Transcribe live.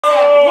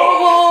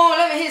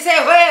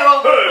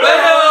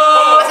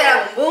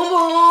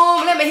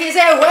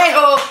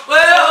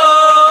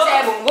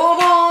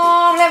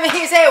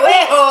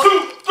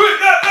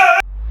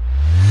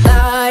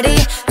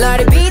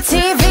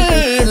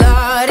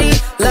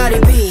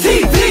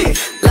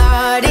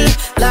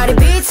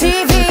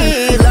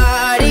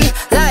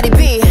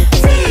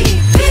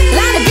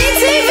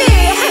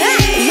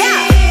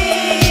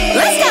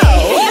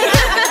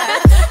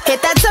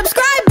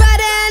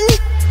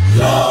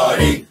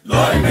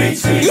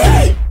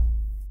Yeah.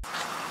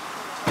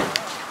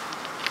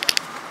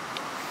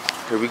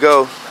 Here we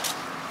go.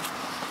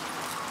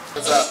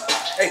 What's up?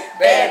 Hey,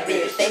 bad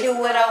bitch. They do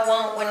what I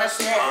want when I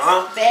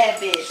snap.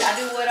 Bad bitch. I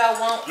do what I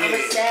want. I'm a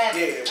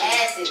savage.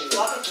 Acid.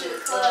 Walking to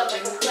the club,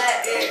 make them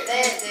clap.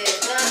 That's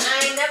it.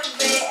 I ain't never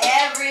been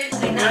average.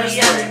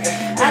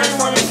 I just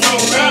want to get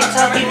it back.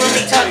 Talkie,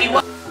 money, talkie.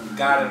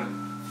 Got him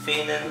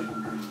feeling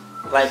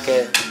like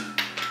a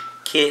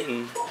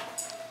kitten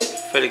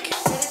for the kid.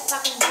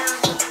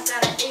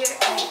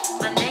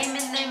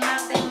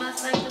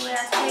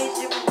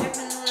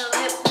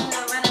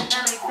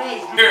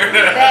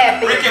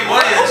 Bad bitch. Rick and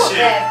Morty and shit.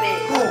 Bad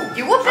bitch.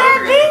 You a bad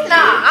bitch?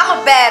 Nah,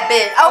 I'm a bad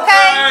bitch.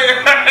 Okay.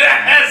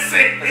 That's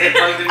it.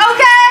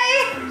 Okay.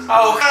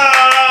 Oh,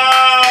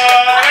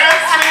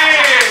 that's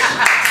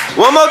it.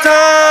 One more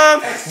time.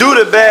 Do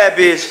the bad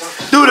bitch.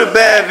 Do the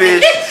bad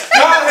bitch.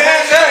 Go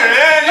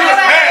ahead, you a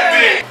bad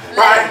bitch.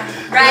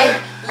 Right,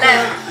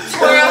 left.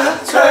 Twirl.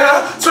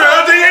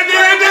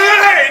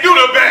 Hey, do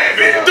the bad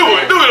bitch. Do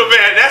the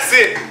bad. That's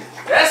it.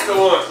 That's the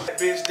one.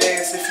 Bitch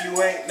dance if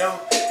you ain't know.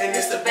 And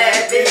it's the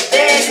Bad bitch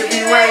dance if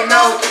you ain't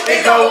know.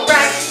 They go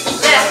right,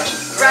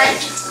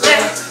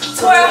 left.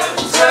 Twirl.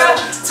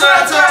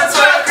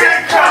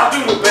 Crick crowd. Do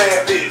the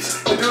bad bitch.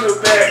 Do the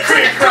bad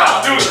crick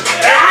crowd. Do the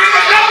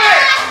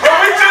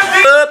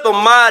Up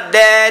on my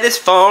daddy's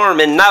farm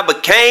and I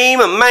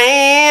became a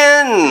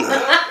man.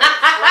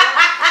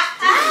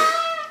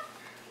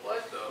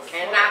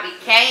 And I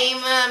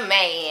became a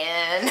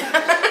man.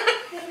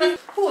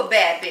 Who a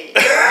bad bitch? You a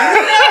bad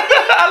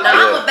bitch? No,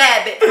 I'm a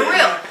bad bitch. For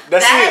real.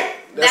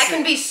 That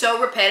can be so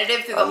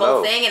repetitive through the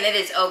whole thing, and it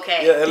is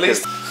okay. Yeah, at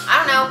least.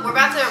 I don't know. We're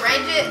about to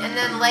arrange it and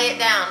then lay it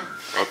down,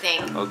 I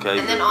think. Okay.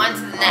 And then on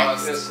to the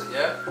next.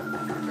 Yeah?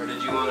 Or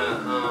did you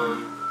wanna,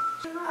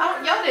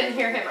 Y'all didn't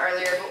hear him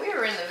earlier, but we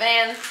were in the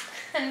van,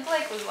 and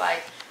Blake was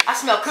like, I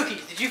smell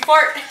cookies. Did you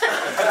fart? No,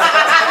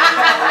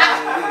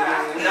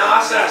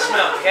 I said I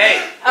smell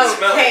cake. Oh,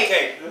 smell cake.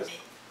 cake.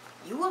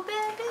 You a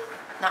bad bitch?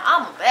 No,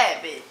 I'm a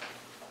bad bitch.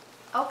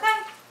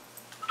 Okay.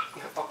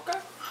 Okay.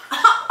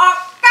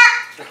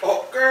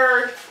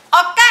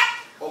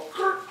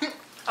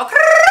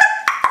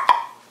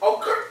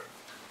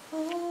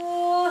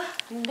 Ooh,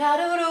 da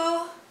doo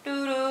doo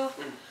doo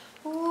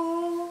doo.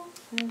 Ooh,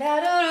 da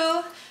doo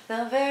doo.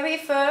 The very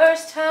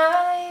first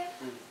time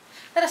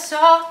that I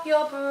saw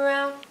your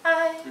brown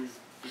eyes,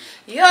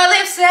 your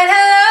lips said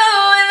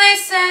hello and they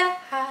said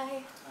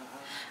hi.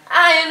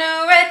 I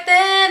knew right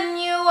then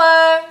you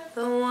were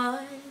the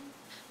one.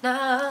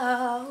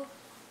 No,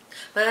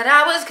 but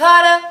I was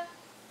caught up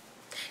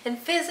in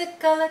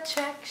physical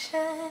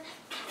attraction.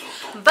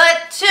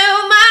 But to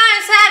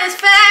my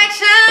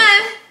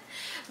satisfaction,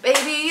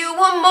 baby, you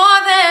were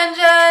more than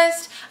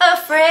just a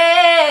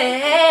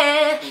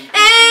friend.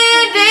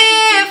 And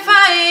if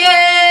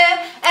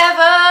I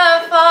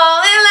ever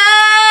fall in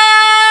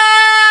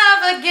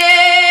love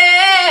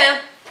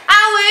again,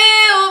 I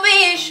will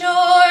be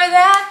sure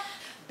that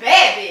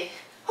bad bitch.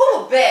 Who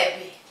a bad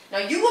bitch? Now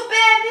you a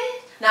bad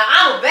bitch? Now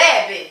I'm a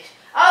bad bitch.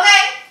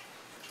 Okay?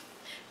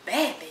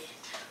 Bad bitch.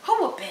 Who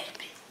a bad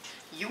bitch?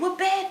 You a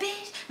bad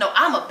bitch? No,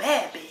 I'm a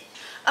bad bitch.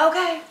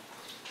 Okay?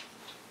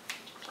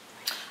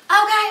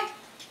 Okay?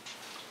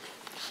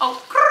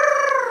 Oh,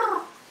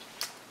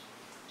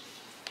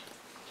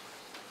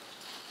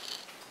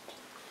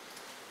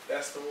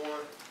 That's the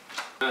one.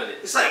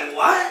 It's like,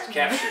 what?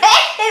 Capture.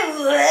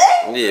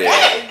 what?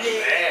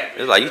 Yeah.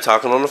 It's like you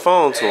talking on the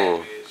phone to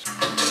him.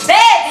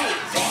 Bad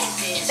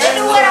bitch. They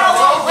do what I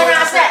want when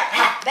I say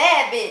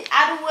bad bitch.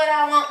 I do what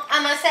I want.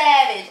 I'm a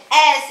savage.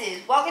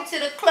 Asses. Walking to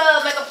the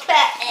club, make them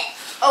clap.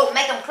 Oh,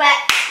 make them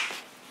clap.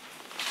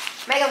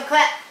 Make them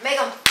clap. Make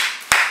them.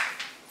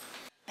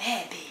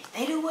 Bad bitch.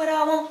 They do what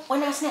I want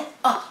when I snap.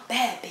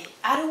 Bad bitch.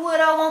 I do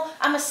what I want.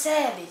 I'm a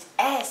savage.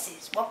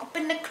 Asses. Walk up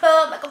in the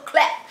club, make them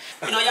clap.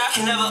 You know, y'all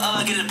can never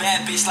get a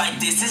bad bitch like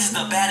this. This is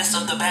the baddest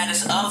of the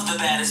baddest of the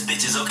baddest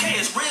bitches, okay?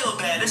 It's real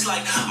bad. It's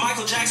like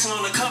Michael Jackson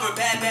on the cover,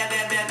 bad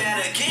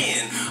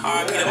again.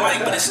 R.I.P. to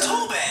Mike, but it's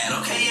too bad,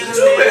 okay? You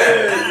understand?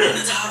 Better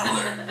than a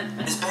toddler.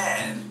 It's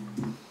bad.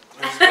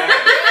 It's bad.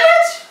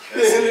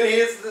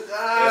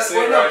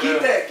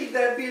 Keep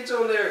that bitch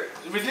on there.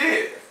 We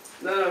did.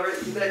 No, right,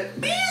 keep that.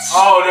 Bitch!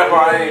 Oh, never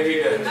mind. I didn't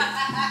do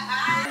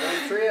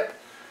that. Trip.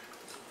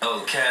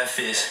 Oh,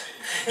 catfish.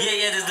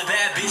 Yeah, there's the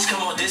bad bitch.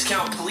 Come on,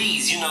 discount,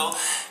 please. You know,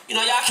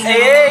 y'all can.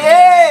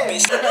 Hey! You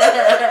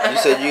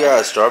said you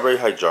got a strawberry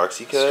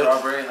hydroxy cut?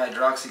 Strawberry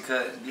hydroxy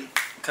cut.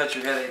 Cut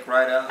your headache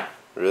right out.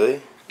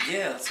 Really?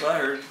 Yeah, that's what I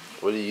heard.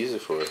 What do you use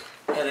it for?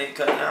 Headache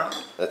cutting out.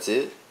 That's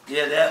it?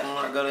 Yeah, that when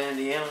I go to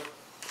Indiana.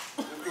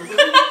 What you going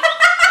to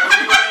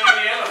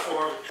Indiana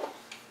for?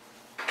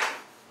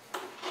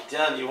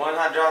 John, you want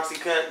hydroxy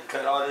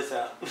cut all this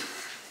out.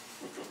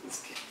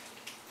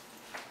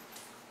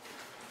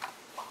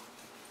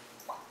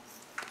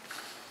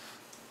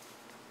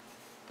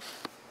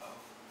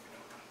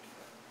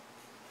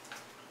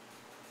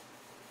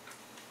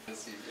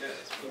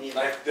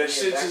 Like, that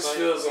shit just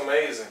feels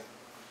amazing.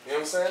 You know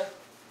what I'm saying?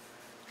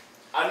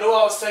 I knew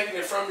I was taking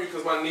it from you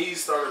because my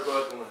knees started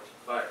buckling.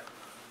 Like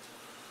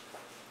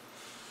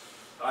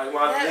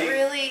my That knees.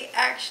 really,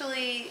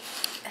 actually,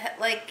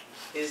 like.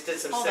 He just did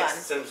some Hold sex,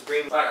 on. some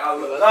screaming. Like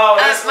no,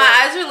 that's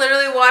My eyes are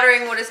literally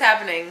watering. What is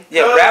happening?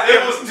 Yeah,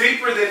 it was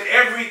deeper than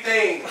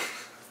everything.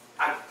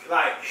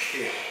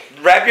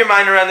 Wrap your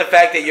mind around the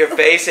fact that your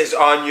face is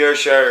on your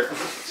shirt.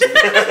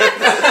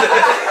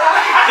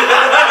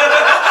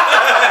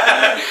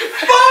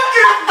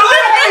 Fucking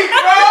Blackie,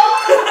 bro!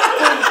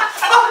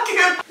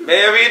 Fucking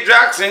Mary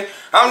Jackson,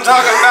 I'm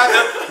talking about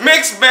the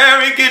mixed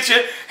berry. Get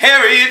you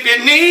hairy if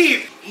you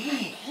need.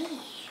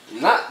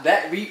 Not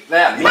that beat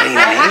that.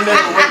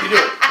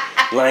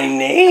 My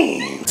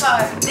name.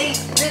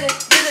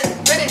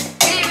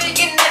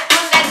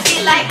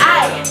 Like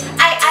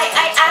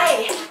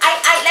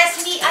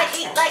let's me, I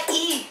eat like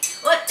E.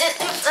 What that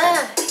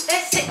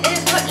shit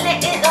is what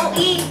let it on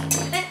E.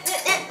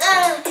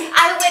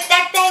 I whip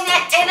that thing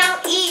and on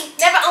E,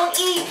 never on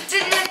E.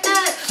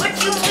 What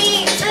you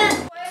mean?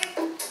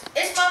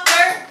 It's my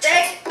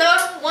birthday, throw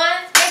the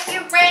one, make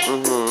it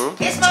rain.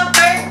 It's my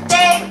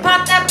birthday,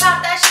 pop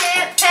that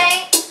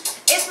champagne.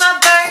 It's my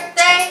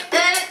birthday,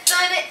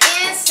 done it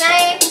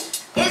insane.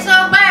 It's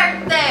my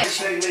birthday.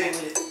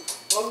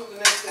 what was the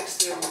next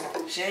step?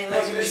 She ain't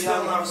letting me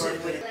y'all know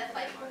shit with it.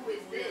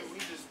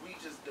 We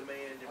just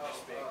demand and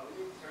respect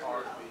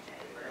our beat.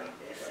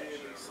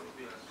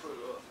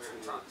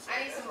 I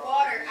need some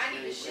water. I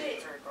need a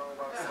shit.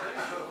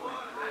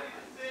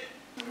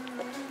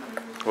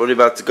 What are you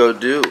about to go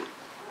do?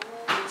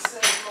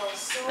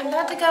 I'm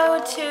about to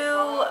go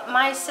to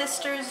my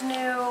sister's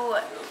new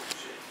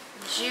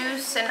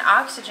juice and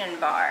oxygen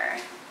bar.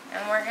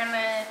 And we're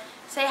gonna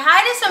say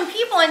hi to some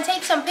people and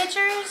take some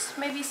pictures,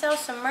 maybe sell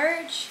some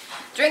merch,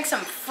 drink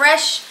some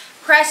fresh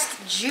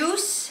pressed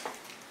juice,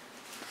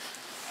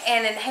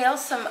 and inhale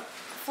some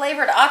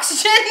flavored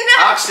oxygen.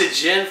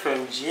 Oxygen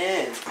from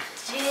gin.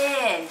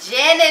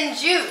 Gin and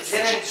juice.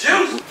 Gin and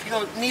juice. You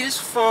gonna need his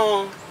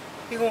phone.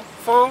 You gonna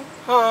phone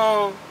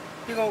home.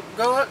 You gonna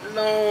go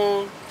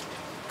alone.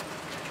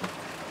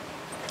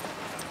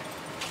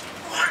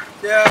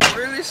 Yeah,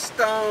 really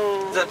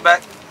stoned. Is that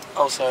back?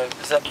 Oh, sorry.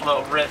 Is that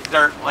little red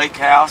dirt lake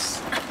house?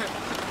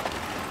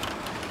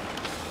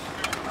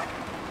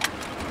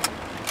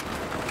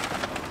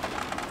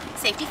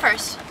 Safety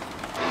first.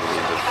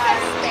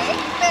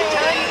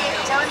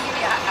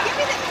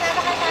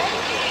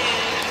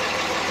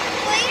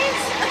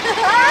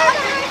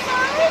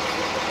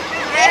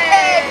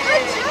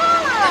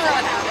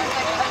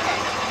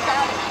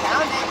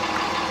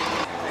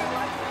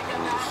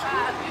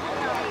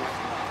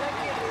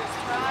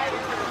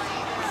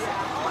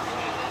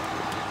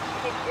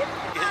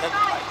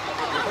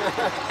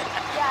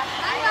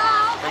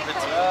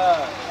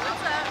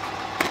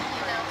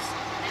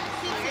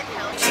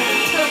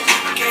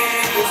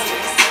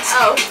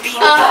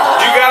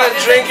 You gotta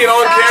drink it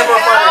on camera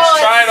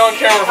first. Try it on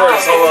camera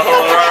first. Hold on.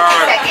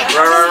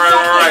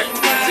 Right.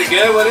 Is it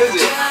good? What is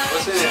it?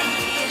 What's in it?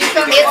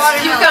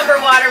 It's cucumber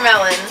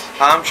watermelon.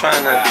 I'm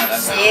trying to.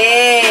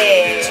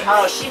 Yeah.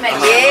 Oh, she makes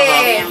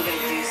Yeah. damn good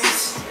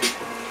juices.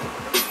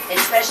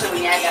 Especially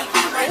when you add that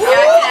pomegranate. Yeah,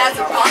 Yeah, it adds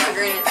a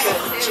pomegranate to it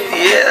too.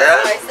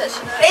 Yeah.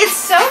 It's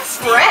so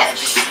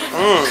fresh.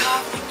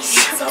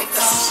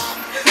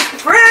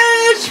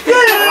 Fresh!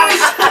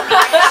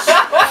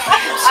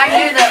 I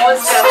knew that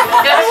was coming.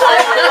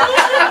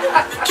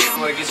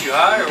 What, it gets you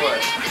high or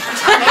what?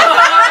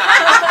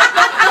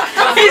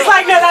 He's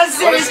like, no, that's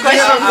a serious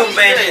question. Uncle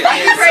Bennett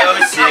is so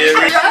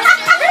serious.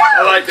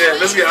 I like that.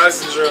 Let's get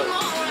oxygen drunk.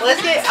 Let's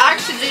get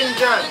oxygen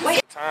drunk.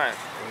 Wait. Time.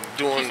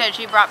 She Doing. said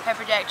she brought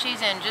pepper jack cheese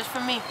in just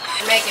for me.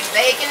 Making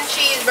bacon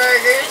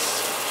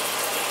cheeseburgers.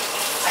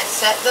 I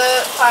set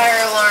the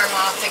fire alarm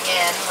off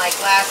again, like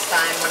last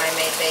time when I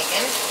made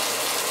bacon.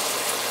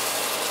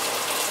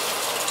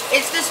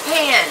 It's this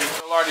pan.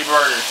 Lardi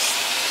Burgers.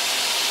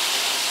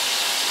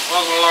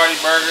 Welcome to Lardi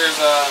Burgers.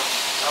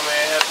 I'm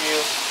gonna help you.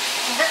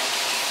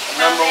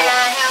 How may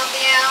I help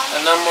you?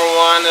 The number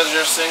one is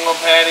your single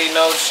patty,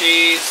 no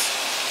cheese.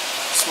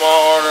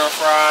 Small order of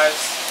fries.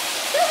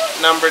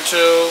 Number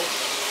two.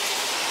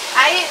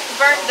 I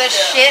burnt the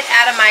shit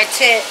out of my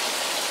tit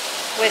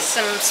with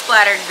some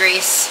splattered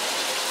grease.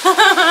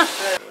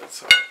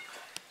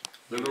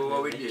 Look at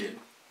what we did.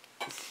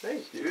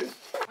 Thanks, dude.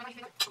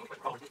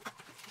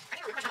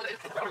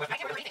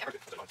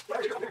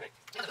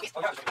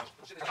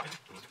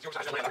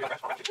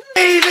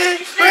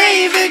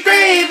 Gravy,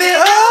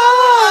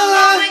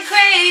 Oh,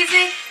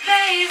 crazy.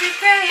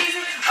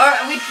 Or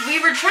we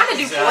were trying to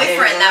do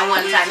boyfriend that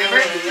one time,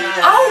 remember?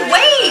 Oh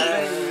wait!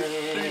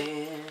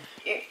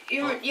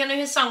 You know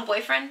his song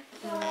Boyfriend?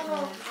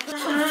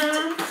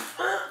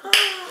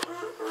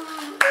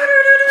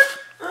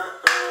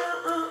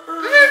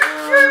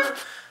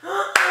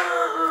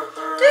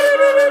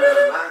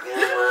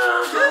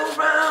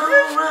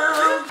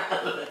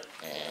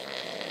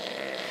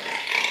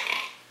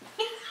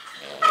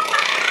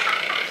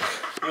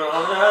 You want to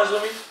open the house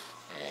with me?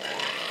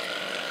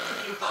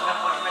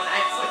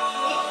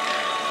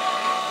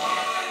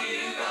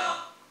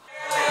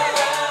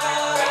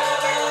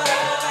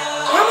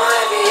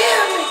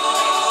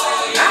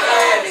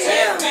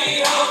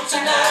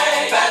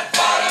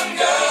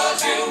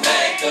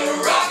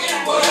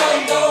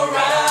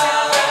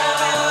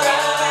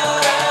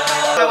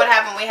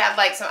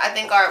 like some. I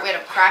think we had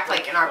a crack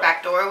like in our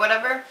back door or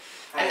whatever,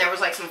 and there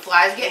was like some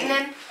flies getting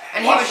in,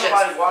 and he was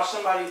just watch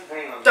somebody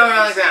hang on. throwing it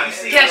on the ground,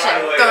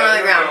 catching, throwing it on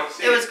the ground.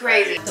 It was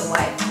crazy. To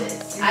wipe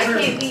this, I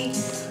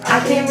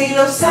can't be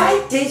no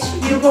side bitch.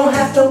 You gon'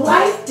 have to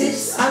wipe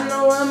this. I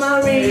know where my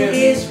ring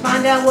is.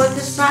 Find out what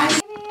the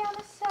size.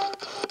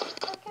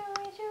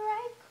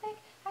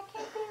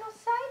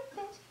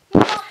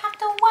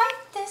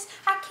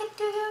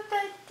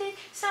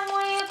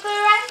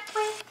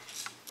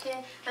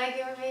 I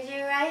can read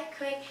you right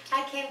quick.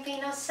 I can't be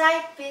no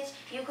side bitch.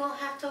 You gon'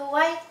 have to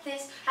wipe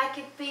this. I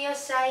could be your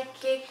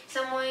sidekick,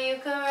 someone you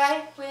could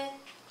ride with.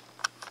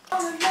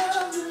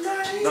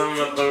 Don't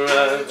look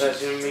around, that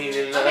you mean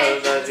in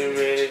love, that you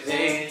made it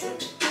deep.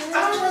 I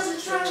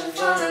wasn't trying to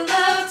fall in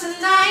love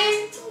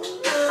tonight.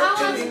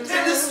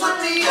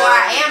 Or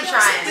I am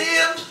trying.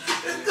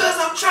 Because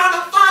I'm trying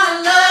to fall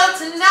in love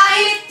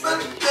tonight.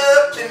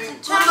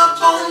 Trying to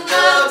fall in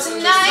love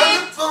tonight.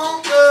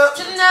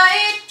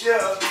 Tonight.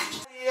 Yeah.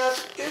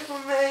 If I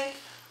make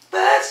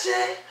bad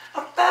shit,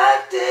 I'm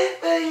bad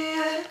it,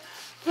 baby.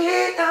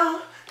 We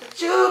know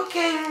that you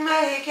can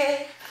make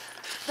it.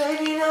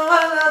 Baby, know I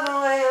love the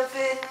way I'm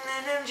fitting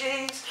in them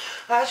jeans.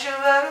 I should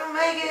better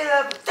make it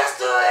up, but that's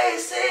the way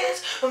it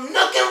seems. I'm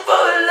looking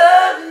for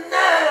love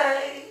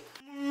tonight.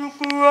 You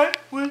can ride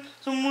with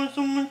someone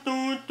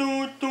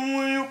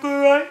you can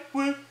ride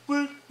with.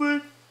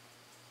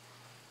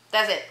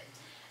 That's it.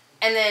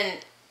 And then,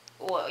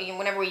 well,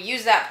 whenever we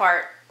use that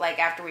part, like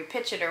after we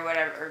pitch it or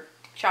whatever, or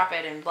chop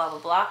it and blah blah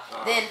blah,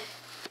 then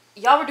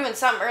y'all were doing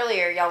something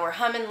earlier. Y'all were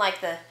humming like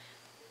the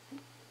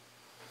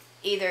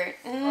either.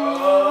 It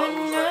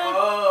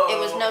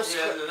was no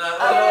script. Is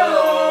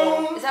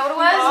that what it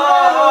was?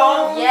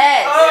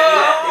 Yes.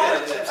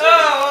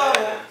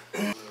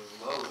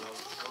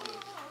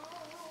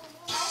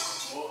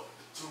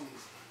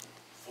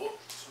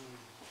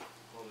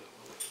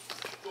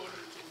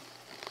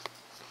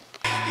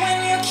 When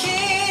you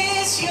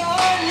kiss your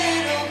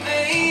little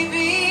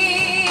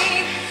baby,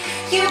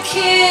 you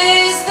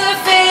kiss the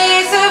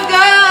face of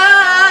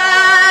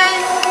God.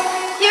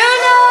 You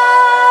know.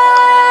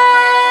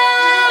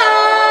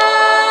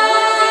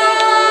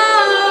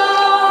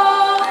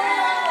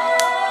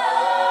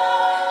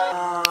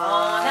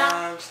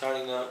 I'm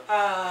starting up.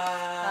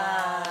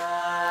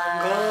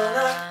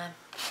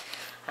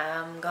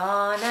 I'm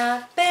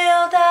gonna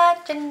build a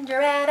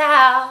gingerbread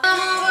house. I'm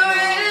over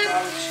it.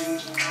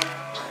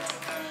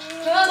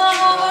 'Cause I'm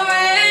over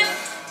it.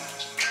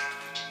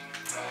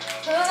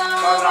 'Cause I'm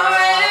over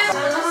it.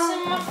 I'm just in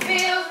my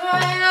feels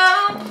right now.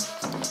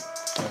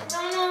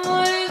 Don't know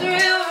what is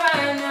real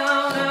right now.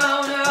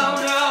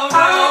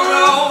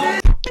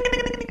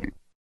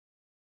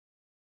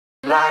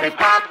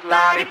 Lollipop,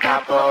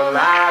 lollipop, oh,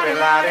 lolly,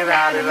 lolly,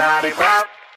 lolly, lollipop.